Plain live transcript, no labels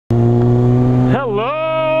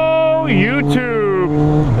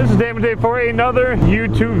YouTube, this is Dammit for another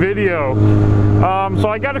YouTube video. So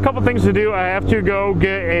I got a couple things to do. I have to go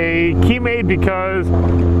get a key made because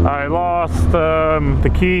I lost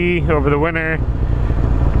the key over the winter,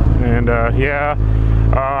 and yeah,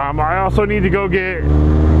 I also need to go get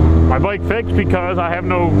my bike fixed because I have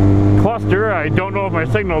no cluster. I don't know if my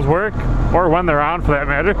signals work or when they're on, for that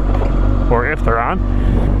matter, or if they're on.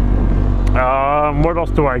 What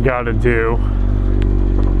else do I gotta do?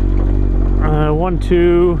 1,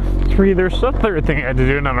 2, 3. There's a third thing I had to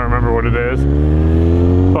do, and I don't remember what it is.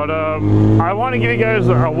 But I want to give you guys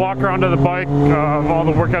a walk around of the bike, of all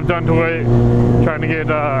the work I've done to it, trying to get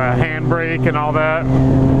a handbrake and all that.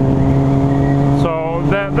 So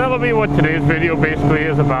that'll be what today's video basically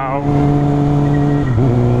is about.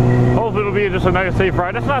 Hopefully it'll be just a nice safe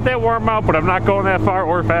ride. It's not that warm out, but I'm not going that far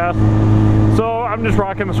or fast, so I'm just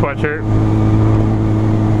rocking the sweatshirt.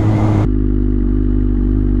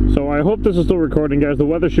 So I hope this is still recording, guys. The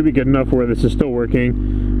weather should be good enough where this is still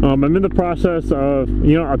working. I'm in the process of,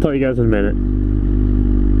 I'll tell you guys in a minute.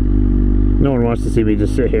 No one wants to see me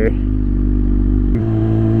just sit here.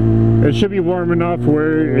 It should be warm enough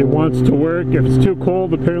where it wants to work. If it's too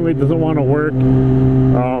cold, apparently it doesn't want to work. I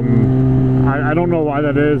don't know why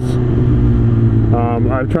that is.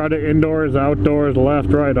 I've tried it indoors, outdoors, left,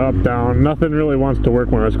 right, up, down. Nothing really wants to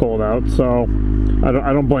work when it's cold out, so I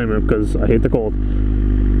don't blame it because I hate the cold.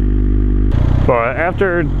 But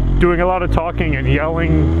after doing a lot of talking and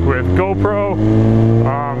yelling with Gopro,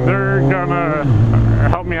 they're gonna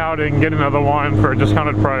help me out and get another one for a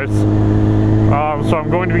discounted price. So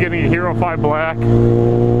I'm going to be getting a Hero 5 Black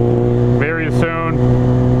very soon,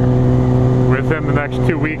 within the next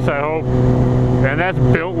 2 weeks, I hope. And that's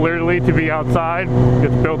built literally to be outside.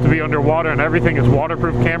 It's built to be underwater, and everything is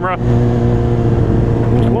waterproof camera.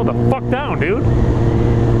 Slow the fuck down, dude.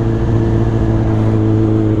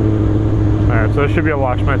 Alright, so there should be a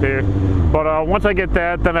locksmith here. But once I get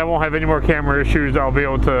that, then I won't have any more camera issues. I'll be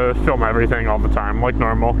able to film everything all the time, like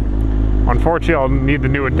normal. Unfortunately, I'll need the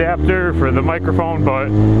new adapter for the microphone, but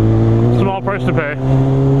small price to pay.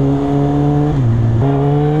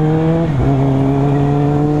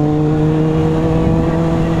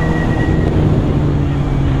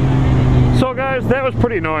 So guys, that was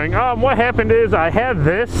pretty annoying. What happened is I had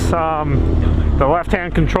this, the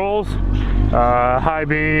left-hand controls, high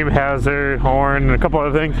beam, hazard, horn, and a couple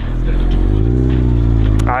other things.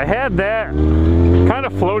 I had that kind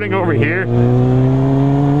of floating over here,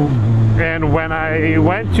 and when I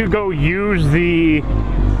went to go use the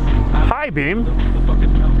high beam,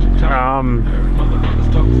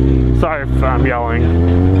 sorry if I'm yelling,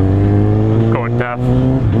 I'm going deaf.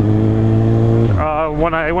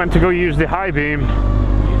 When I went to go use the high beam,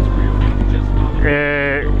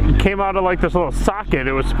 it came out of like this little socket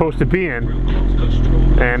it was supposed to be in,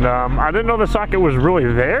 and I didn't know the socket was really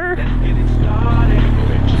there,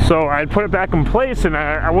 so I put it back in place, and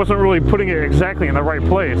I wasn't really putting it exactly in the right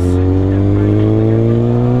place.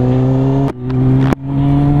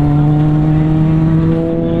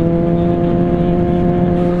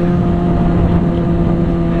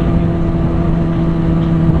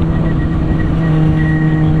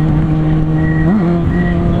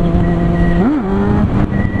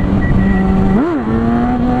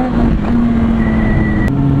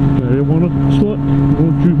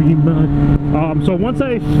 So once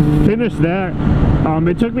I finished that,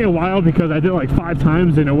 it took me a while because I did it like 5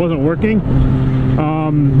 times and it wasn't working.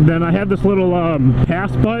 Then I had this little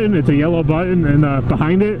pass button. It's a yellow button, and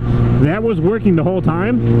behind it, that was working the whole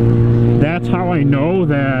time. That's how I know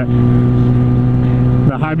that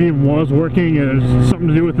the high beam was working. It's something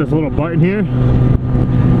to do with this little button here.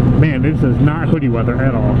 Man, this is not hoodie weather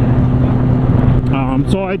at all.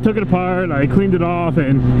 So I took it apart, I cleaned it off,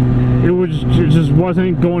 and it just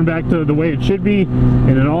wasn't going back to the way it should be,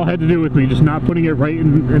 and it all had to do with me just not putting it right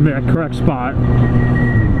in that correct spot.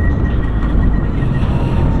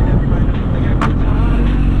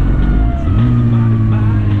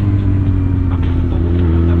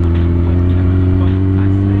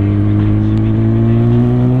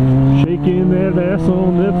 Shaking that ass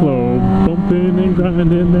on that floor, bumping and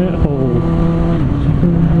grinding that hole.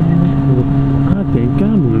 I think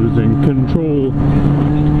I'm losing control.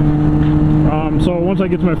 So once I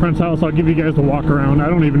get to my friend's house, I'll give you guys the walk around. I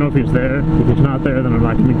don't even know if he's there. If he's not there, then I'm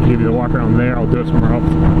not going to give you the walk around there. I'll do it somewhere else.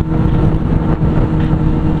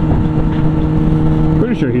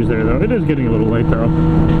 Pretty sure he's there though. It is getting a little late though.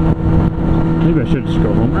 Maybe I should just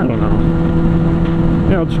go home. I don't know.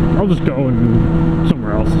 Yeah, I'll just go and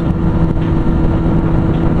somewhere else.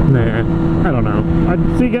 Nah, I don't know.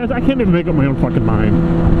 See guys, I can't even make up my own fucking mind.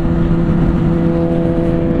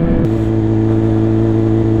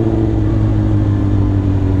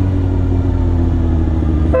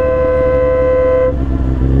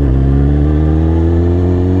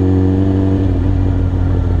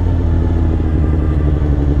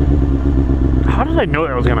 I know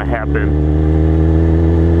that was gonna happen.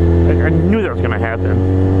 I knew that was gonna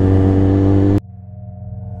happen.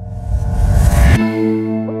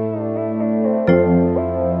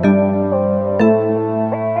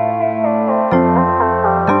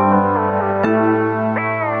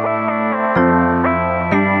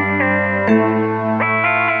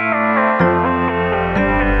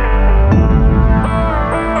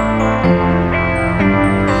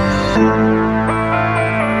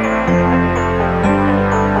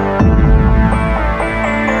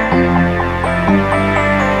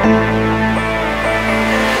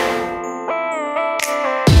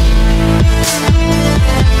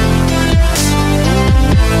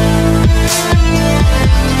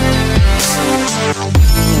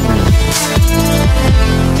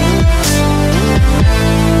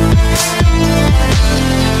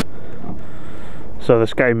 So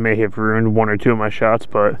this guy may have ruined one or two of my shots,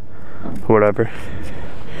 but whatever.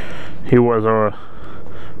 He was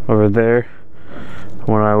over there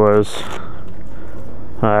when I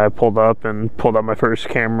pulled up my first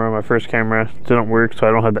camera. My first camera didn't work, so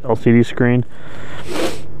I don't have the LCD screen.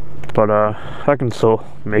 But I can still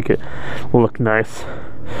make it look nice.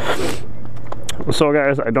 So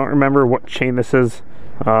guys, I don't remember what chain this is.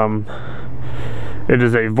 It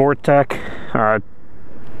is a Vortex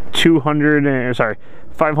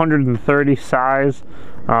 530 size.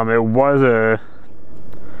 It was a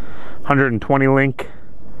 120 link.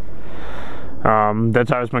 That's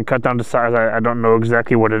how it's been cut down to size. I don't know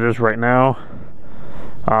exactly what it is right now.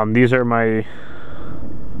 These are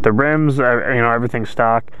the rims. You know, everything's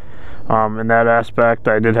stock. In that aspect,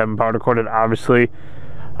 I did have them powder coated, obviously.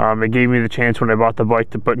 It gave me the chance when I bought the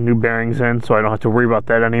bike to put new bearings in, so I don't have to worry about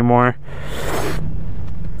that anymore.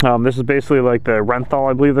 This is basically like the Renthal,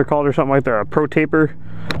 I believe they're called, or something like that, a Pro Taper.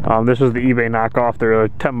 This is the eBay knockoff. They're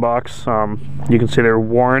like 10 bucks. You can see they're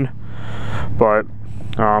worn, but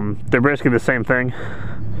they're basically the same thing.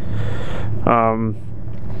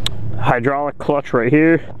 Hydraulic clutch right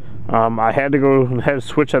here. I had to go ahead and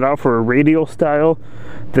switch that out for a radial style.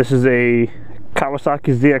 This is a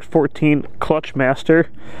Kawasaki Gsxr Clutch Master.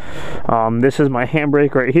 This is my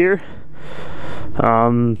handbrake right here.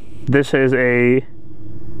 This is a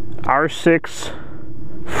R6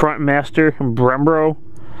 Front Master Brembo.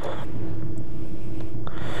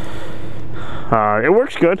 It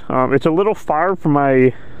works good. It's a little far from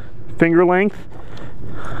my finger length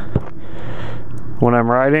when I'm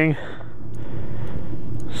riding,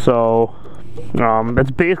 so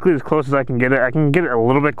that's basically as close as I can get it. I can get it a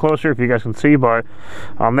little bit closer if you guys can see, but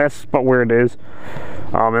that's about where it is.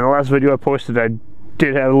 In the last video I posted, I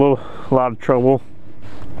did have a lot of trouble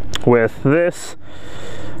with this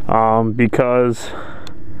because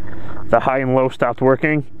the high and low stopped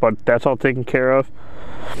working, but that's all taken care of.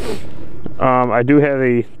 I do have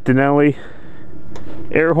a Dammit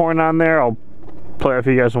air horn on there. I'll play it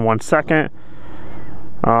for you guys in 1 second.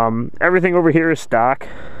 Everything over here is stock.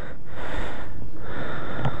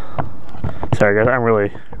 Sorry guys, I'm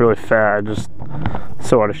really fat. I'm just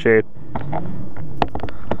so out of shape.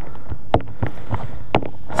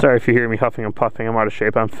 Sorry if you hear me huffing and puffing. I'm out of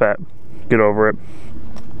shape. I'm fat. Get over it.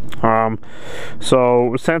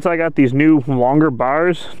 So since I got these new longer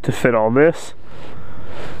bars to fit all this,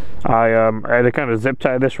 I had to kind of zip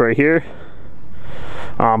tie this right here.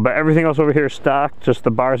 But everything else over here is stock. Just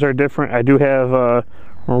the bars are different. I do have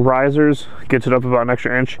risers. Gets it up about an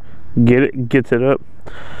extra inch. Gets it up.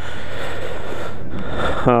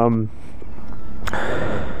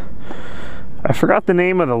 I forgot the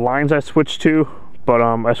name of the lines I switched to, but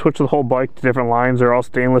I switched the whole bike to different lines. They're all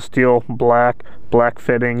stainless steel, black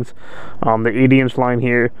fittings. The 80-inch line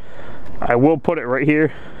here, I will put it right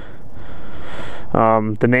here.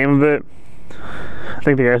 The name of it, I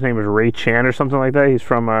think the guy's name is Ray Chan or something like that. He's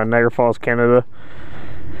from Niagara Falls, Canada.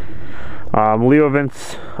 Leo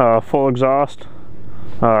Vince full exhaust,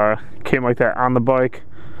 came like that on the bike.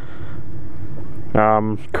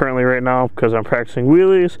 Currently right now, because I'm practicing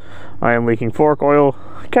wheelies, I am leaking fork oil.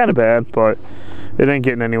 Kind of bad, but it ain't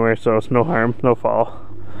getting anywhere, so it's no harm, no foul.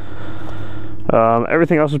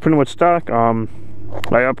 Everything else is pretty much stock. I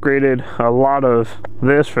upgraded a lot of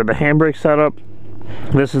this for the handbrake setup.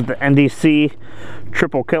 This is the NDC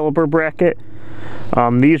triple caliper bracket.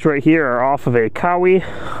 These right here are off of a Kawi.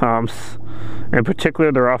 In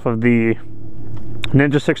particular, they're off of the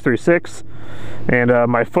Ninja 636. And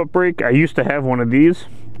my foot brake, I used to have one of these.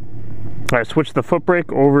 I switched the foot brake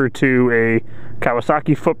over to a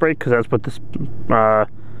Kawasaki foot brake because that's what this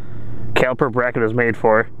caliper bracket is made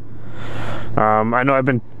for. I know I've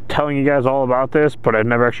been telling you guys all about this, but I've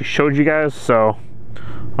never actually showed you guys, so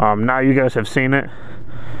now you guys have seen it.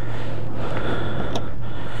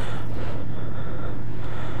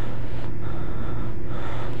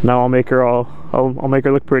 Now I'll make her I'll make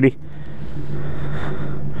her look pretty.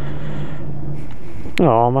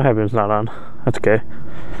 Oh, my headband's not on. That's okay.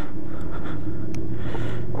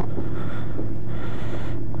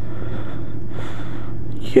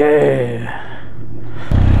 Yeah.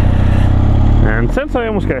 And since I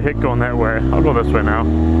almost got hit going that way, I'll go this way now.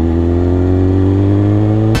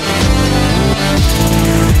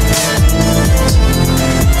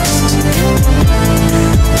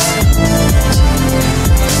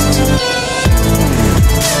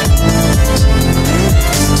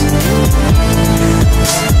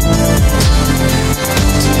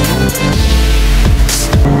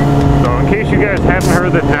 So in case you guys haven't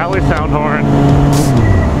heard the Denali sound horn,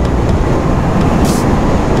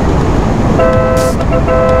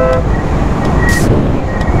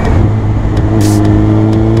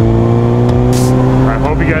 I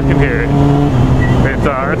hope you guys can hear it.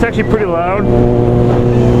 It's actually pretty loud,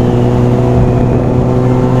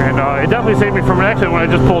 and it definitely saved me from an accident when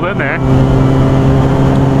I just pulled in there.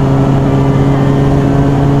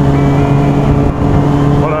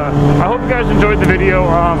 But I hope you guys enjoyed the video.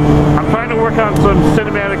 I'm trying to work on some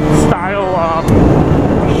cinematic style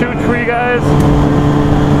shoots for you guys.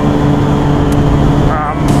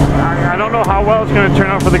 I don't know how well it's going to turn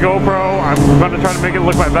out for the GoPro. I'm going to try to make it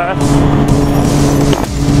look my best.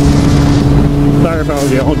 Sorry if I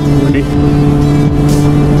was yelling, Wendy.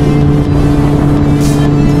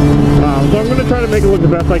 So I'm going to try to make it look the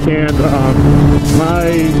best I can.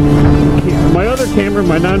 My other camera,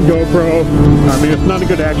 my non-GoPro, I mean, it's not a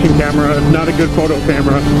good action camera, it's not a good photo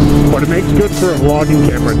camera, but it makes good for a vlogging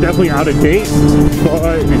camera. It's definitely out of date,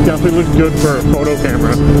 but it definitely looks good for a photo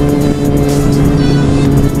camera.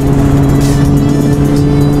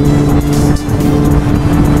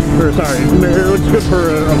 Or sorry, it looks good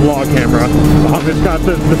for a vlog camera. It's got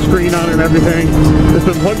the screen on it and everything. It's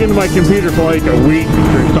been plugged into my computer for like a week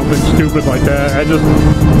or something stupid like that.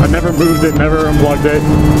 I never moved it, never unplugged it.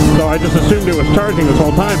 So I just assumed it was charging this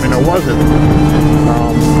whole time, and it wasn't.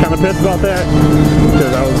 Kind of pissed about that,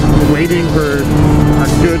 because I was waiting for a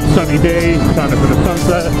good sunny day, kind of for the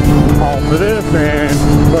sunset, all for this, and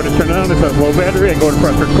go to turn it on, it says low battery, I go to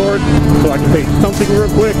press record, so I can say something real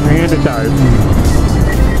quick, and it dies.